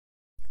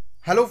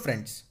Hello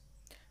friends,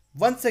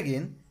 once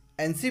again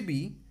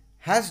NCB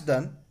has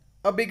done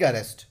a big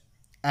arrest,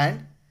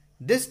 and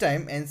this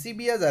time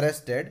NCB has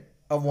arrested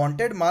a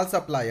wanted Maal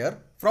supplier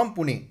from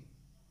Pune.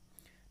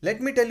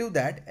 Let me tell you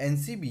that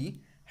NCB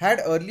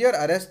had earlier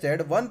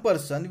arrested one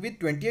person with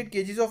 28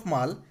 kgs of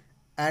Maal,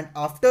 and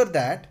after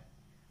that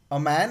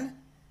a man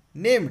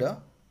named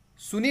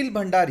Sunil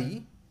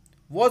Bhandari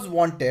was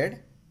wanted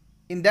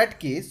in that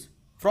case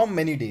from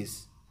many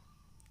days,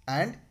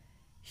 and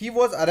he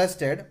was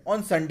arrested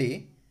on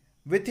Sunday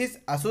with his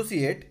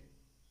associate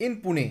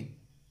in Pune,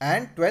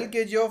 and 12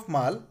 kg of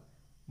Maal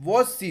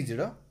was seized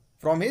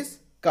from his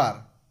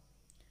car.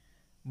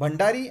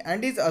 Bhandari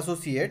and his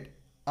associate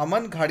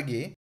Aman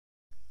Ghadge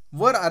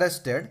were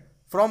arrested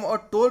from a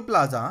toll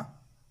plaza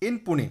in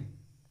Pune.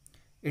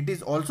 It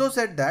is also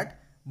said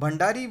that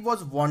Bhandari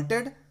was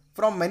wanted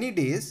from many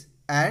days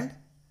and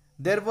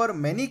there were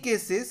many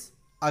cases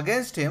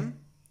against him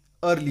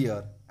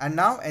earlier, and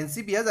now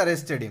NCB has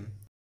arrested him.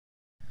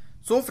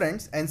 So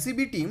friends,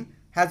 NCB team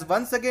has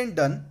once again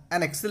done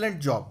an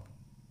excellent job.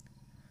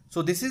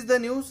 So this is the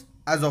news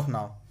as of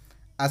now.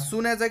 As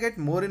soon as I get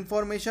more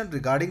information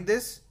regarding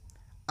this,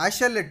 I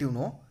shall let you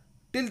know.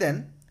 Till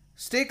then,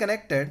 stay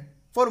connected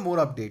for more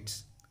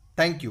updates.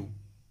 Thank you.